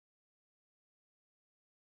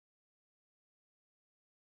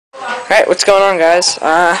Alright, what's going on, guys?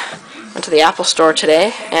 Went to the Apple store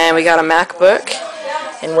today and we got a MacBook,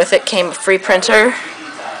 and with it came a free printer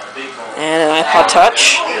and an iPod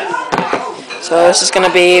Touch. So this is going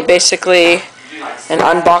to be basically an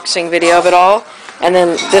unboxing video of it all. And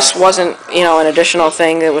then this wasn't, an additional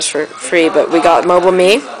thing that was for free, but we got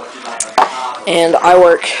MobileMe and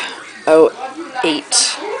iWork 08.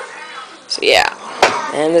 So yeah,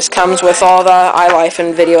 and this comes with all the iLife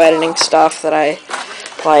and video editing stuff that I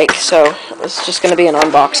like. So it's just going to be an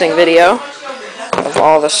unboxing video of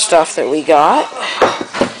all the stuff that we got.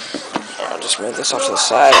 I'll just move this off to the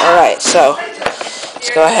side. Alright, so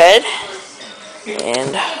let's go ahead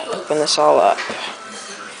and open this all up.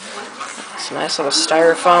 It's a nice little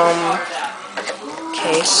styrofoam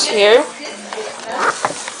case here.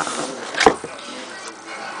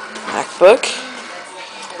 MacBook.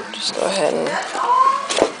 Just go ahead and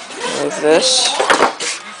move this.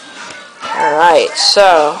 Alright,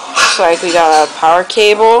 so looks like we got a power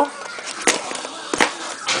cable,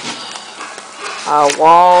 a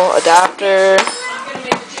wall adapter,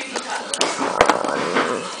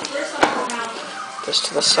 just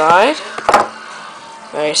to the side,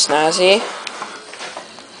 very snazzy,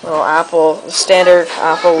 little Apple, standard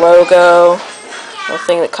Apple logo, little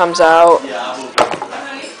thing that comes out.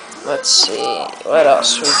 Let's see, what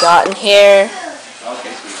else we got in here.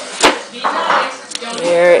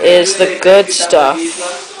 Here is the good stuff.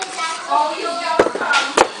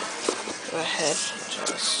 Go ahead,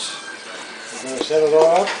 just. You gonna set it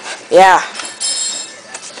all up? Yeah.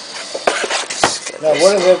 Now,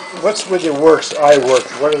 what's with your works? iWork.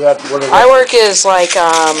 What is that? iWork is like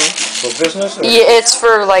for business? Or? Yeah, it's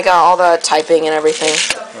for like all the typing and everything.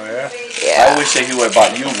 Oh yeah. Yeah. I wish I knew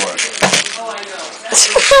about you work.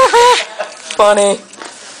 Funny.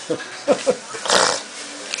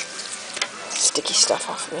 Sticky stuff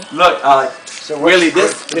off of me. Look, So really,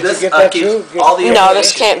 this keeps all the information. No,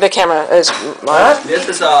 this can't. The camera is. This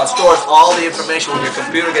is stores all the information. When your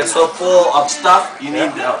computer gets so full of stuff, you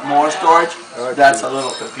need more storage. That's a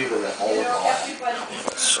little computer that holds all that.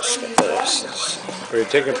 Let's just get this. Are you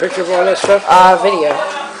taking a picture of all that stuff? Video.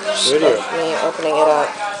 Video. Me opening it up.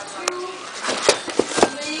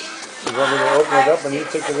 You want me to open it up and you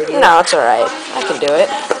take the video? No, it's alright. I can do it.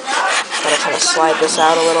 Gotta kind of slide this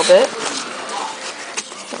out a little bit.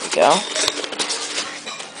 There we go.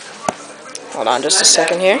 Hold on just a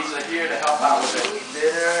second here.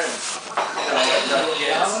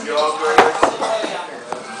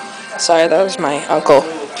 Sorry, that was my uncle.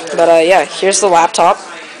 But yeah, here's the laptop.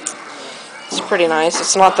 It's pretty nice.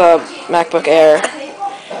 It's not the MacBook Air.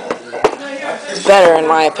 It's better in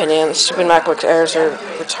my opinion. The stupid MacBook Airs are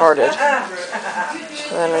retarded.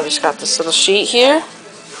 So then we just got this little sheet here.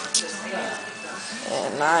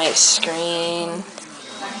 And nice screen.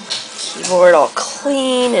 Keyboard all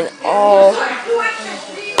clean and all.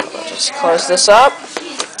 I'll just close this up.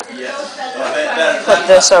 Put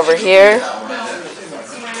this over here.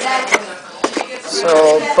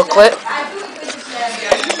 So booklet.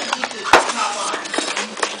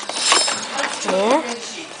 Here.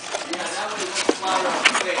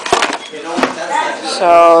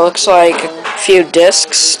 So looks like a few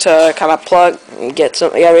discs to kind of plug and get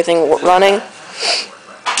everything running.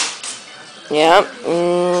 Yeah,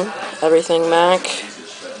 everything Mac.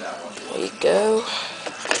 There you go.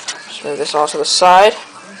 Just move this off to the side.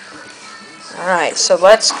 Alright, so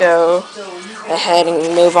let's go ahead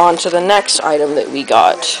and move on to the next item that we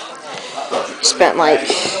got. Spent like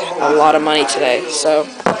a lot of money today, so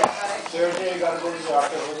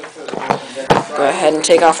go ahead and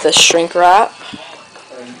take off this shrink wrap.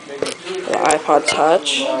 The iPod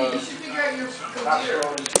Touch.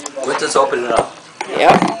 Let's just open it up.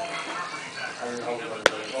 Yep.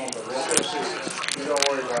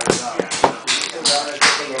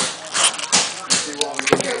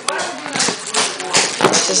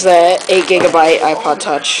 This is the 8 GB iPod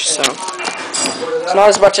Touch, so it's not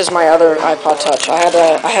as much as my other iPod Touch.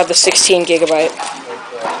 I have the 16 GB.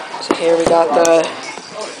 So here we got the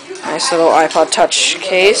nice little iPod Touch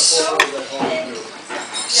case,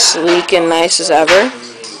 sleek and nice as ever.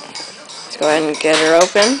 Let's go ahead and get her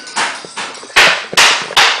open.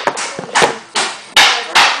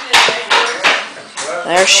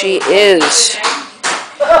 There she is.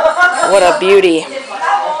 What a beauty.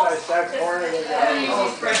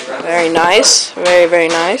 Very nice. Very, very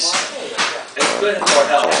nice.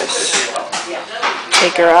 Just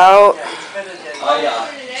take her out.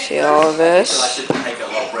 See all of this.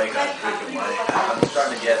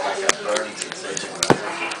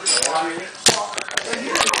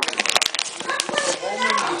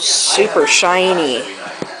 Super shiny.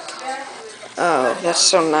 Oh, that's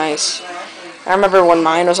so nice. I remember when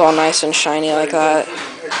mine was all nice and shiny like that.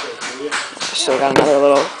 Still got another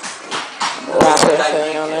little wrapper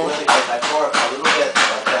thing on there. I pour a little bit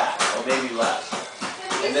like that, or maybe less.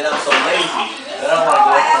 And then I'm so lazy that I don't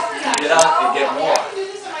want to get up and get more.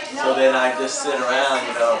 So then I just sit around,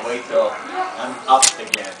 you know, and wait till I'm up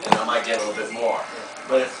again, and I might get a little bit more.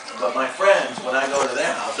 But my friends, when I go to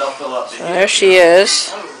their house, they'll fill up the So there she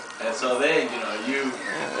is. And so then, you know,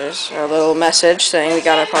 There's our little message saying we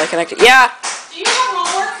gotta probably connect it. Yeah. Do you have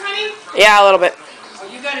homework, honey? Yeah, a little bit. Oh,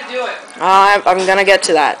 you gotta do it. I'm gonna get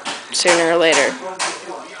to that sooner or later.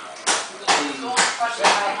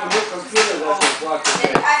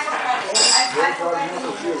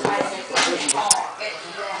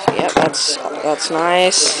 Yep, that's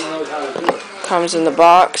nice. Comes in the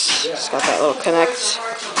box. It's got that little connect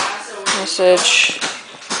message.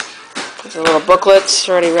 There's a little booklets.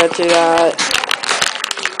 Already read through that.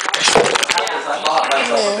 I bought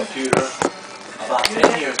myself a computer about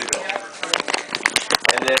 10 years ago.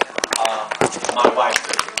 And then my wife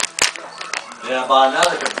did it. Then I bought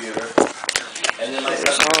another computer. And then my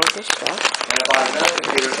son All of this stuff. And I bought another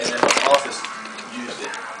computer, and then my office used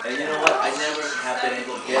it. And you know what? I never have been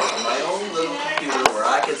able to get my own little computer where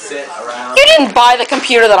I could sit around. You didn't buy the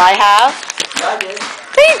computer that I have. Yeah, I did.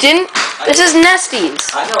 No, you didn't. This is Nesty's.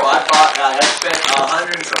 I know. I spent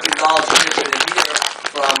 $100 and something shipping it here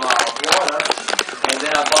from Florida, and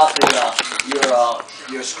then I bought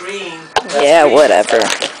your screen. Yeah, whatever.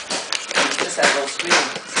 Just that little screen,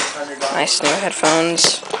 $600. Nice new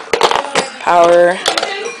headphones, power,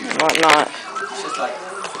 and whatnot. It's just like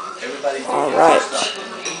everybody. All right.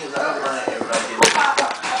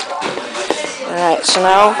 Alright, so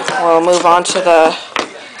now we'll move on to the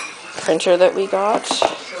printer that we got.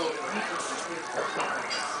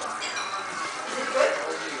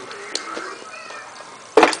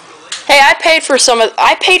 Hey, I paid for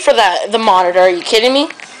the monitor. Are you kidding me?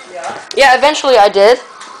 Yeah. Yeah, eventually I did.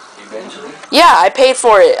 Eventually. Yeah, I paid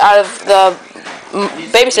for it out of the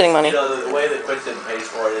babysitting money. You know, the way that Kristen pays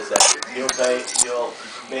for it is that you'll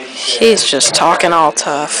babysit. She's just talking all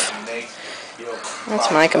tough. That's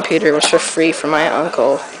my computer. It was for free from my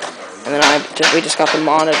uncle, and then we just got the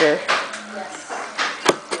monitor.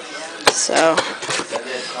 So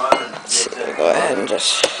let's go ahead and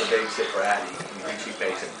just.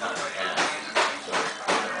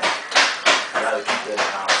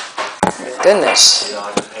 Goodness.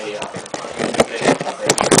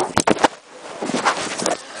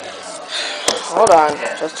 Hold on,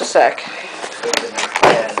 just a sec.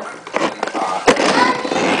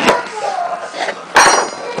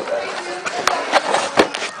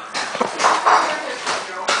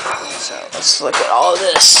 So let's look at all of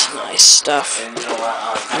this nice stuff.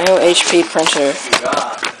 New HP printer.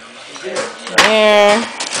 Yeah,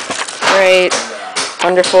 great,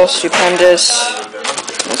 wonderful, stupendous,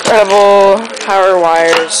 incredible, power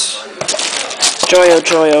wires, joy oh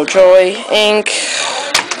joy oh joy, ink,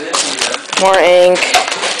 more ink,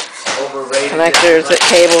 connectors, that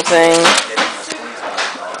cable thing,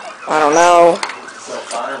 I don't know,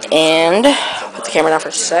 and put the camera down for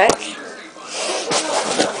a sec.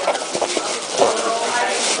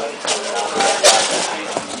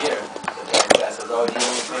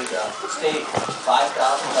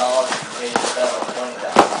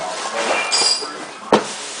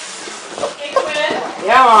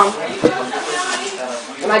 Yeah, Mom.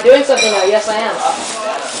 Am I doing something now? Yes, I am.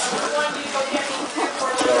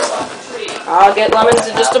 I'll get lemons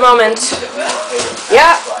in just a moment.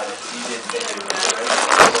 Yeah.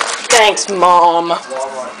 Thanks, Mom.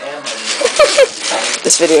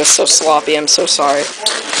 This video is so sloppy. I'm so sorry.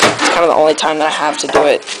 It's kind of the only time that I have to do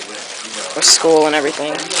it with school and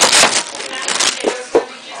everything.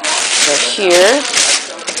 So here,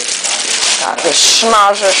 got this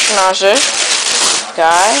schnozzer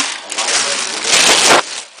guy.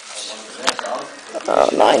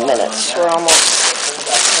 9 minutes. We're almost.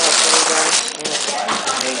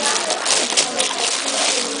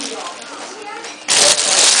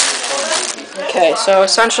 Okay, so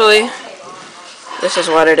essentially, this is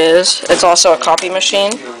what it is. It's also a copy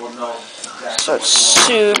machine, so it's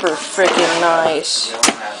super freaking nice.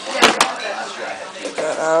 Get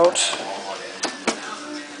that out.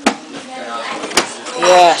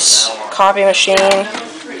 Yes, copy machine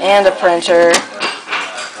and a printer.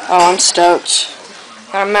 Oh, I'm stoked.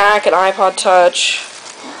 Got a Mac, an iPod Touch,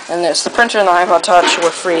 and this. The printer and the iPod Touch were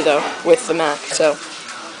free though with the Mac, so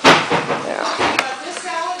yeah.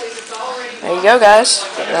 There you go, guys.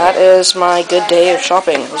 That is my good day of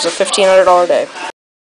shopping. It was a $1,500 day.